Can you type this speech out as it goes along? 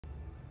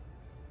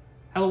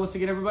Hello once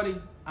again, everybody.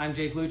 I'm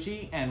Jake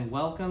Luce, and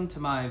welcome to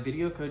my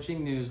video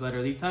coaching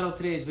newsletter. The title of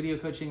today's video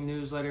coaching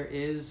newsletter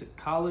is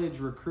College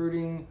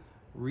Recruiting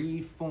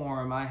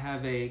Reform. I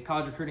have a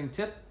college recruiting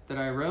tip that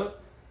I wrote,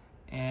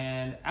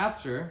 and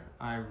after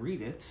I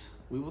read it,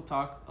 we will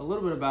talk a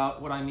little bit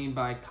about what I mean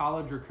by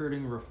college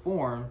recruiting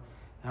reform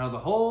and how the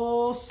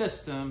whole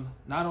system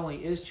not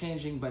only is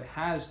changing, but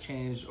has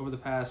changed over the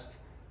past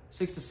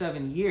 6 to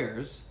 7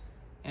 years,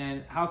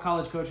 and how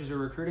college coaches are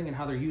recruiting and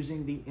how they're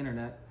using the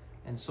internet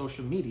and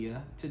social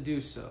media to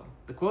do so.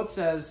 The quote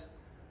says,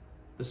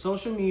 "The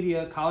social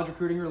media college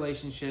recruiting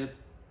relationship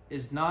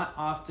is not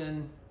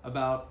often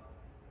about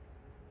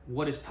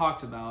what is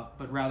talked about,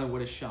 but rather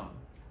what is shown.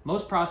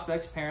 Most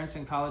prospects, parents,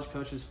 and college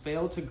coaches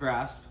fail to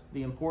grasp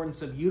the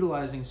importance of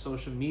utilizing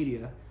social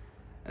media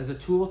as a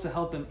tool to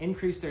help them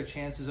increase their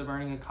chances of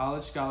earning a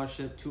college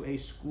scholarship to a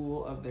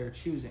school of their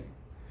choosing.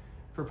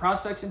 For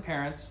prospects and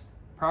parents,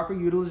 proper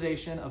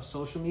utilization of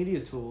social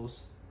media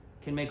tools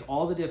can make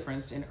all the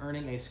difference in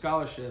earning a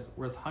scholarship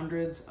worth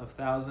hundreds of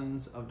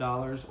thousands of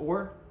dollars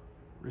or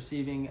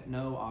receiving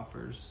no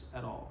offers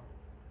at all."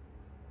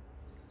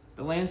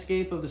 The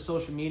landscape of the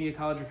social media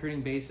college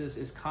recruiting basis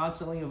is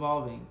constantly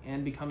evolving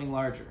and becoming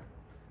larger.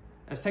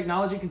 As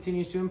technology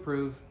continues to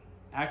improve,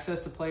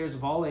 access to players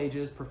of all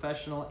ages,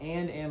 professional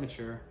and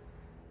amateur,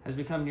 has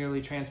become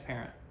nearly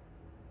transparent.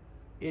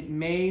 It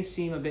may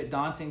seem a bit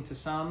daunting to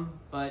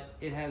some, but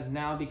it has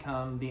now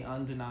become the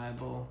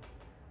undeniable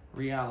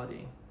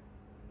reality.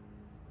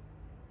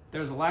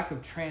 There's a lack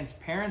of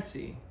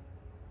transparency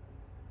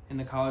in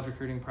the college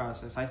recruiting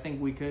process. I think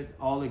we could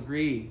all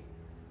agree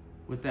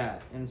with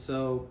that. And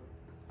so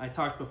I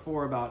talked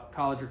before about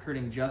college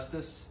recruiting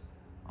justice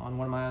on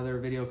one of my other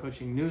video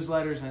coaching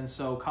newsletters. And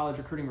so college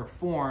recruiting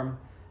reform,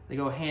 they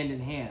go hand in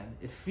hand.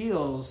 It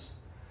feels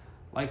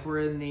like we're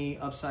in the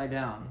upside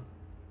down.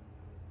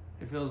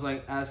 It feels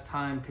like as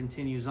time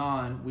continues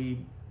on,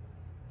 we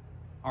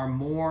are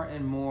more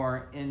and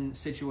more in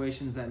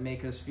situations that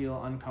make us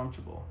feel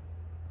uncomfortable.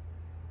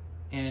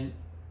 And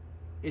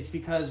it's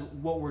because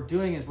what we're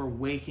doing is we're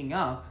waking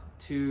up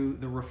to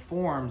the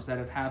reforms that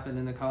have happened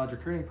in the college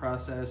recruiting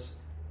process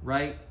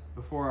right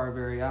before our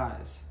very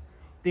eyes.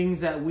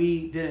 Things that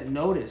we didn't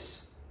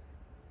notice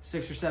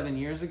 6 or 7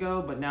 years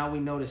ago, but now we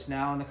notice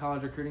now in the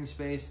college recruiting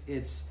space,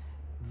 it's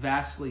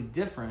vastly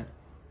different.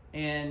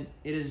 And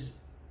it is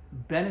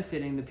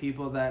benefiting the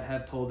people that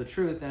have told the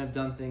truth and have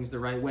done things the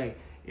right way.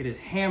 It is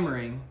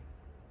hammering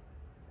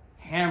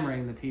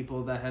the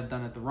people that have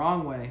done it the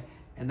wrong way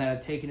and that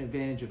have taken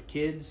advantage of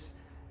kids,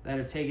 that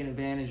have taken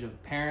advantage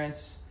of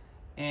parents.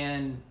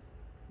 And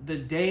the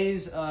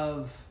days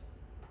of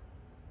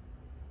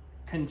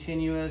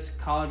continuous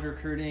college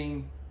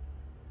recruiting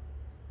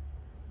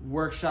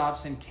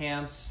workshops and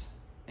camps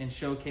and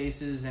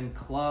showcases and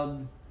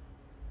club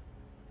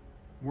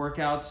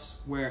workouts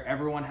where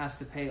everyone has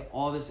to pay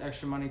all this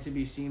extra money to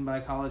be seen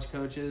by college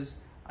coaches,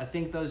 I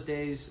think those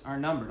days are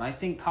numbered. I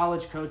think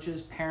college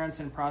coaches, parents,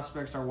 and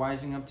prospects are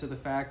wising up to the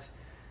fact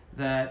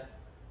that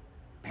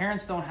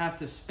parents don't have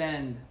to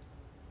spend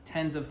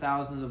tens of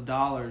thousands of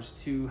dollars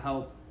to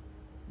help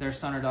their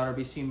son or daughter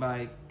be seen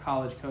by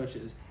college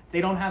coaches.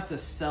 They don't have to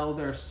sell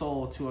their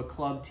soul to a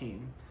club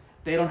team.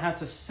 They don't have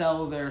to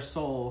sell their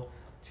soul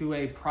to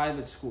a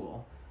private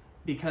school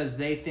because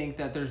they think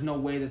that there's no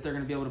way that they're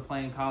going to be able to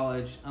play in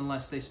college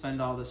unless they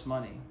spend all this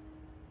money.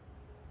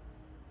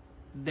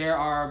 There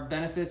are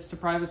benefits to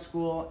private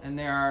school and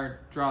there are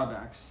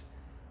drawbacks.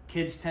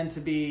 Kids tend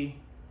to be,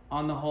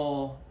 on the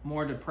whole,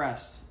 more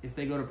depressed if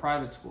they go to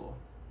private school.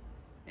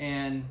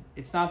 And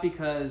it's not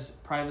because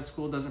private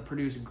school doesn't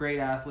produce great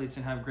athletes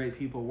and have great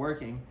people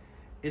working.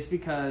 It's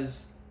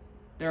because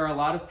there are a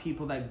lot of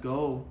people that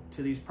go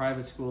to these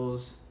private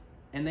schools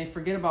and they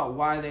forget about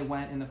why they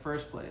went in the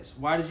first place.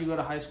 Why did you go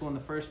to high school in the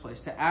first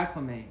place? To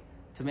acclimate,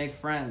 to make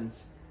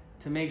friends,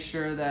 to make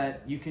sure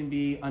that you can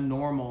be a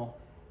normal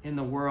in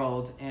the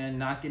world and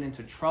not get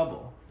into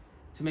trouble,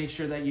 to make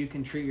sure that you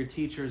can treat your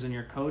teachers and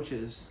your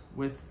coaches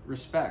with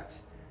respect.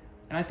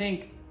 And I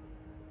think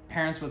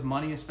parents with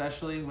money,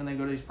 especially when they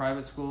go to these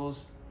private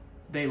schools,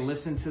 they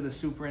listen to the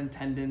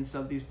superintendents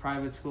of these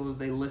private schools.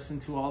 They listen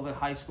to all the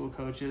high school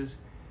coaches.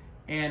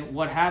 And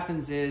what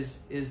happens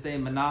is they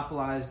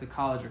monopolize the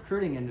college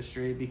recruiting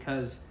industry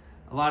because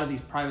a lot of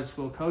these private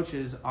school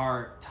coaches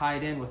are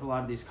tied in with a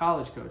lot of these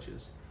college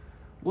coaches.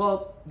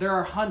 Well, there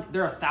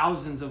are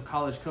thousands of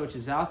college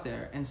coaches out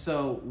there. And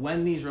so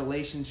when these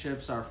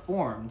relationships are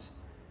formed,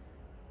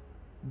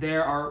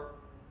 there are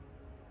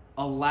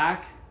a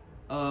lack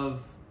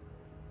of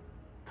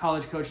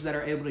college coaches that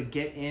are able to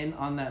get in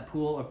on that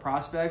pool of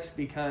prospects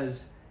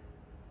because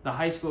the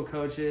high school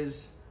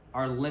coaches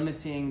are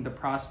limiting the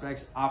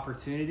prospects'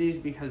 opportunities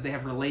because they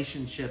have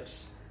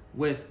relationships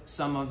with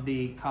some of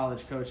the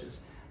college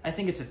coaches. I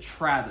think it's a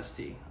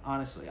travesty,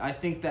 honestly. I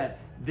think that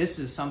this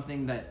is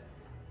something that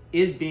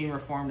is being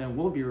reformed and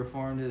will be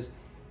reformed. Is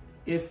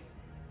if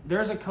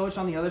there's a coach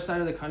on the other side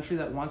of the country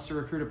that wants to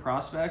recruit a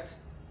prospect,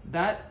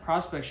 that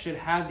prospect should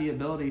have the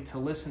ability to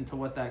listen to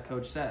what that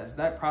coach says.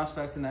 That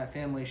prospect and that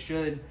family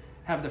should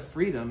have the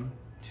freedom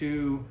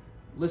to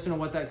listen to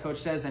what that coach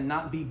says and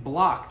not be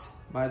blocked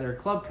by their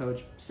club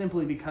coach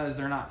simply because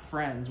they're not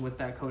friends with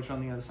that coach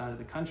on the other side of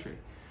the country.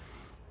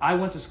 I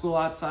went to school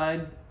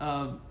outside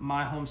of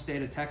my home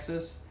state of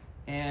Texas,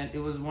 and it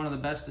was one of the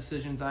best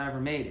decisions I ever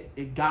made.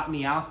 It got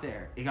me out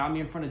there. It got me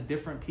in front of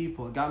different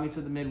people. It got me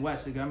to the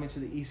Midwest. It got me to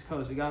the East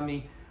Coast. It got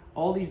me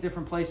all these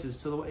different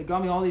places. It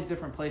got me all these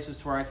different places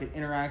to where I could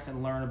interact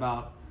and learn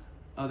about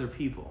other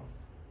people.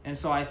 And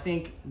so I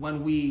think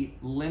when we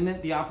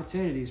limit the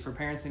opportunities for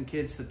parents and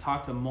kids to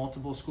talk to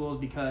multiple schools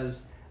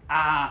because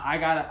I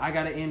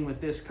gotta in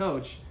with this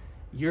coach,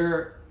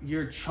 you're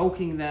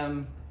choking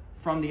them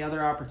from the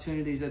other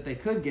opportunities that they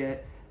could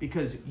get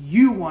because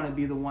you want to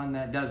be the one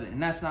that does it.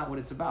 And that's not what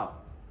it's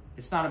about.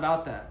 It's not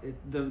about that.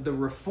 The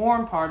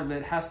reform part of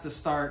it has to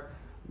start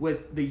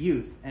with the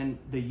youth, and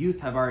the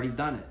youth have already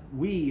done it.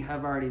 We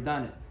have already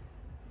done it.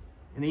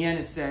 In the end,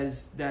 it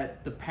says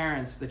that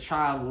the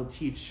child will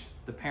teach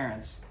the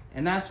parents.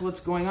 And that's what's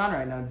going on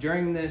right now.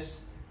 During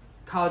this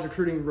college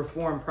recruiting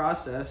reform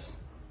process,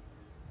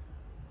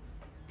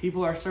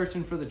 people are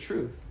searching for the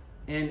truth.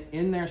 And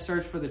in their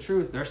search for the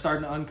truth, they're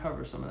starting to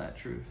uncover some of that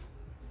truth.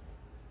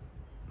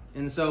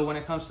 And so when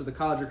it comes to the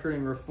college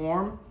recruiting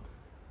reform,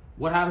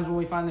 what happens when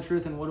we find the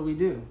truth and what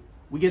do?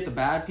 We get the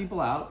bad people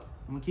out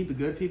and we keep the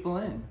good people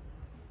in.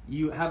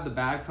 You have the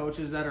bad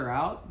coaches that are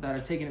out, that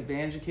are taking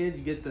advantage of kids.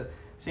 You get the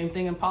same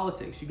thing in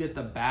politics. You get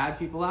the bad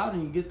people out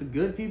and you get the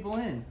good people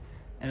in.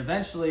 And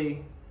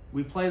eventually,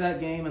 we play that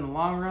game in the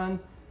long run,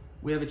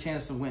 we have a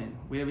chance to win.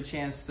 We have a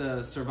chance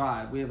to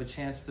survive. We have a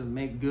chance to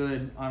make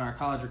good on our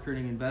college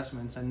recruiting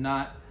investments and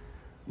not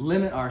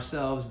limit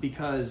ourselves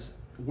because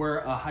we're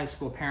a high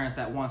school parent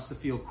that wants to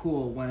feel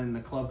cool when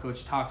the club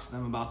coach talks to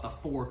them about the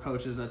 4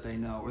 coaches that they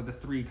know or the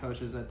 3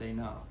 coaches that they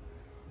know.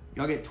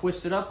 Y'all get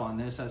twisted up on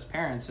this as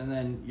parents, and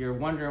then you're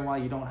wondering why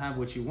you don't have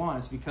what you want.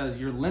 It's because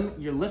you're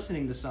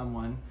listening to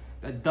someone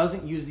that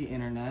doesn't use the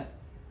internet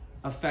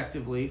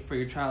effectively for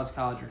your child's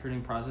college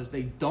recruiting process.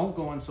 They don't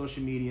go on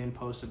social media and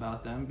post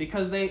about them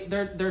because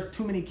they're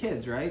too many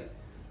kids, right?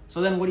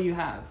 So then what do you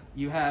have?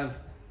 You have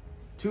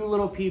 2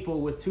 little people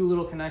with 2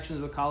 little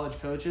connections with college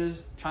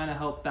coaches trying to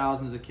help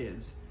thousands of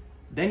kids.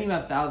 Then you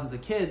have thousands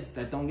of kids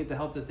that don't get the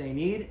help that they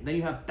need. Then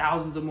you have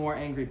thousands of more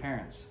angry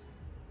parents.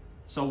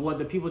 So what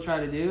the people try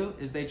to do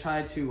is they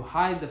try to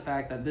hide the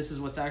fact that this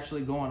is what's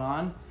actually going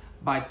on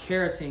by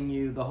carroting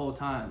you the whole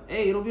time.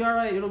 Hey, it'll be all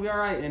right, it'll be all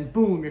right. And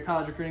boom, your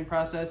college recruiting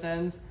process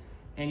ends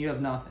and you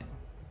have nothing.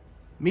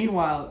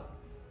 Meanwhile,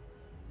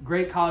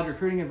 great college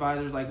recruiting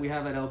advisors like we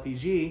have at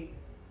LPG,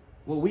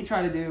 what we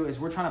try to do is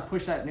we're trying to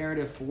push that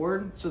narrative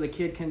forward so the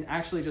kid can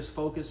actually just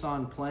focus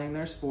on playing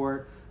their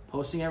sport,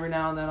 posting every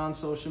now and then on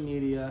social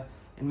media,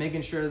 and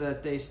making sure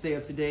that they stay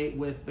up to date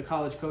with the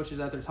college coaches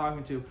that they're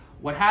talking to.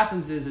 What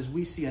happens is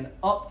we see an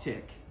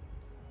uptick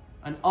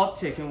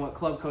in what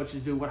club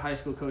coaches do, what high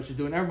school coaches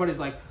do, and everybody's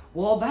like,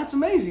 well, that's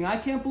amazing. I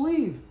can't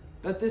believe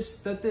that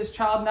this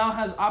child now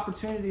has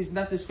opportunities,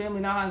 that this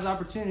family now has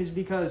opportunities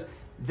because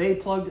they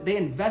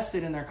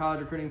invested in their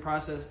college recruiting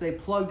process. They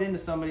plugged into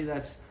somebody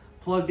that's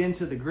plugged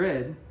into the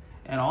grid,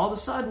 and all of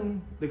a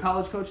sudden, the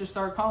college coaches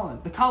start calling.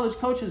 The college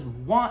coaches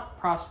want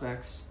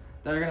prospects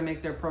that are going to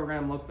make their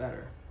program look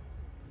better.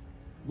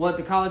 What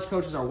the college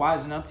coaches are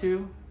wising up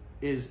to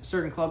is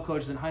certain club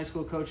coaches and high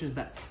school coaches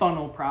that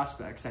funnel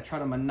prospects, that try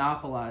to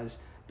monopolize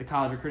the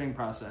college recruiting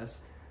process.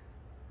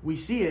 We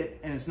see it,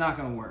 and it's not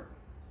going to work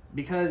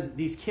because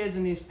these kids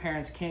and these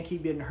parents can't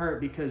keep getting hurt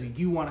because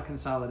you want to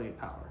consolidate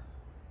power.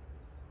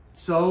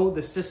 So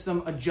the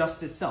system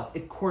adjusts itself.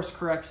 It course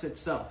corrects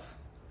itself.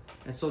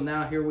 And so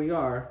now here we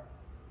are,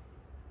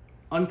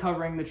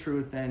 uncovering the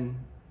truth and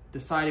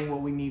deciding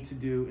what we need to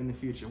do in the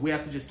future. We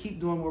have to just keep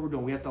doing what we're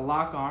doing. We have to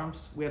lock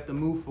arms. We have to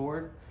move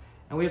forward.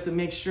 And we have to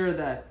make sure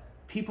that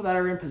people that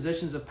are in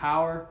positions of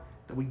power,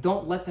 that we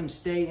don't let them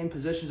stay in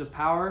positions of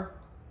power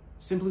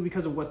simply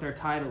because of what their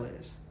title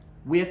is.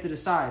 We have to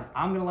decide,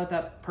 I'm going to let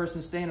that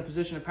person stay in a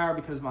position of power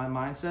because of my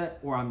mindset,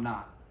 or I'm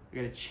not. I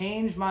got to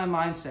change my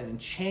mindset and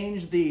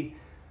change the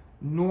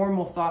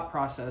normal thought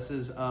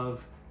processes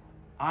of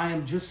I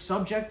am just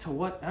subject to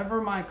whatever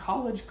my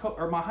college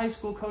or my high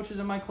school coaches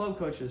and my club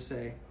coaches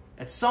say.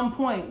 At some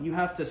point, you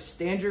have to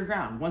stand your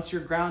ground. Once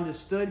your ground is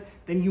stood,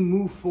 then you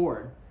move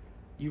forward.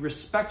 You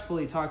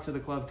respectfully talk to the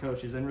club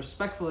coaches and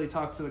respectfully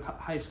talk to the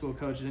high school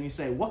coaches, and you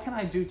say, what can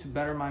I do to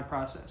better my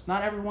process?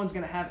 Not everyone's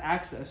going to have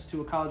access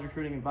to a college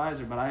recruiting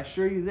advisor, but I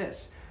assure you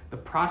this, the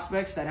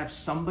prospects that have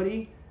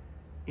somebody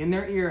in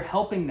their ear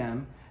helping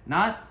them,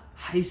 not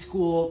high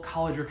school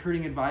college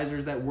recruiting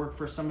advisors that work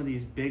for some of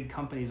these big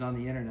companies on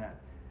the internet,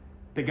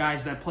 the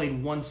guys that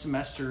played 1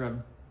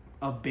 semester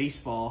of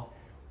baseball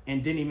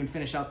and didn't even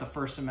finish out the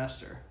first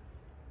semester.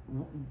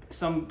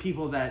 Some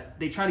people that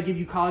they try to give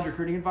you college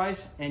recruiting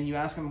advice and you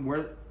ask them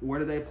where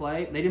do they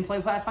play? They didn't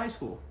play past high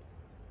school.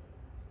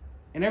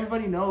 And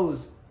everybody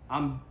knows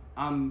I'm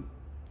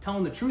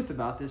telling the truth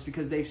about this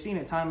because they've seen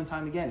it time and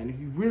time again. And if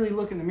you really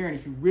look in the mirror and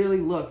if you really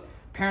look,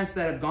 parents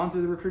that have gone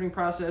through the recruiting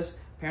process,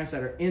 parents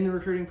that are in the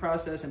recruiting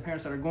process, and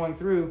parents that are going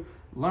through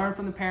Learn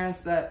from the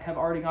parents that have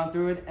already gone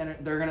through it, and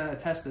they're going to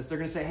attest this. They're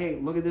going to say, hey,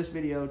 look at this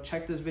video,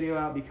 check this video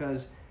out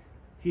because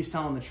he's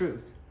telling the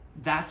truth.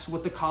 That's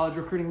what the college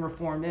recruiting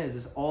reform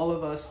is all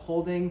of us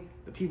holding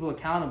the people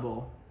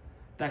accountable,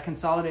 that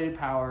consolidated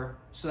power,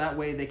 so that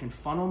way they can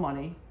funnel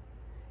money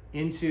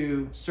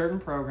into certain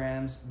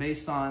programs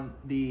based on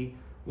the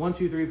 1,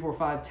 2, 3, 4,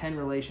 5, 10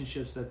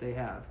 relationships that they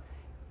have,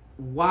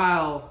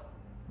 while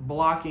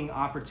blocking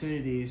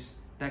opportunities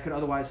that could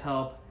otherwise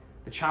help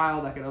the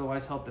child, that could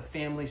otherwise help the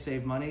family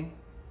save money.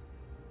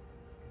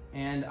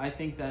 And I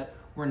think that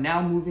we're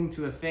now moving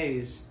to a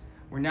phase,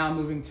 we're now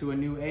moving to a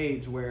new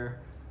age where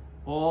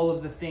all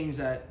of the things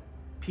that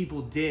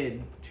people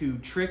did to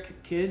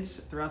trick kids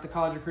throughout the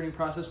college recruiting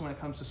process when it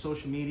comes to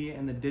social media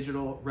and the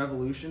digital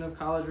revolution of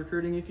college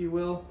recruiting, if you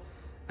will,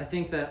 I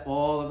think that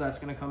all of that's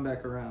going to come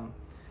back around.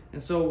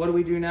 And so what do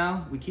we do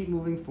now? We keep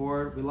moving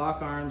forward, we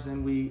lock arms,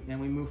 and we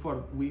move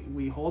forward.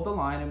 We hold the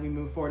line and we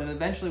move forward. And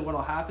eventually what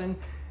will happen,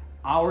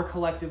 our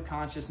collective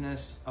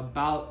consciousness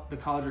about the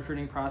college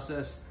recruiting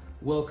process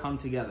will come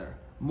together.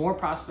 More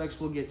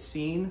prospects will get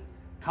seen.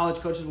 College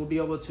coaches will be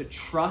able to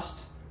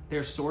trust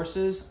their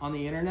sources on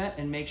the internet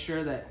and make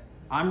sure that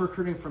I'm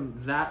recruiting from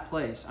that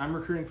place. I'm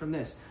recruiting from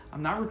this.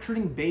 I'm not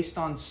recruiting based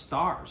on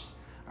stars.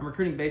 I'm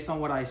recruiting based on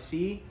what I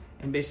see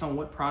and based on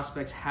what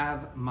prospects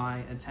have my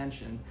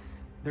attention.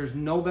 There's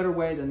no better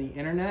way than the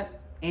internet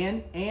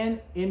and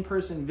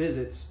in-person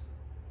visits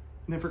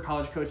than for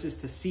college coaches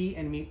to see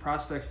and meet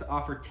prospects, to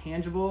offer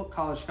tangible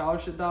college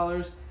scholarship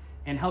dollars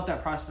and help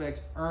that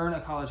prospect earn a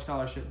college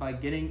scholarship by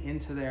getting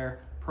into their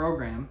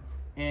program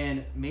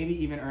and maybe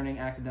even earning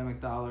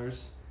academic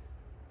dollars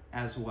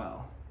as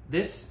well.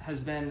 This has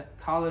been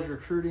College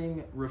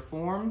Recruiting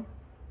Reform.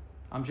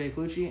 I'm Jake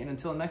Luce, and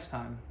until next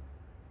time,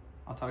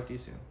 I'll talk to you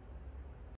soon.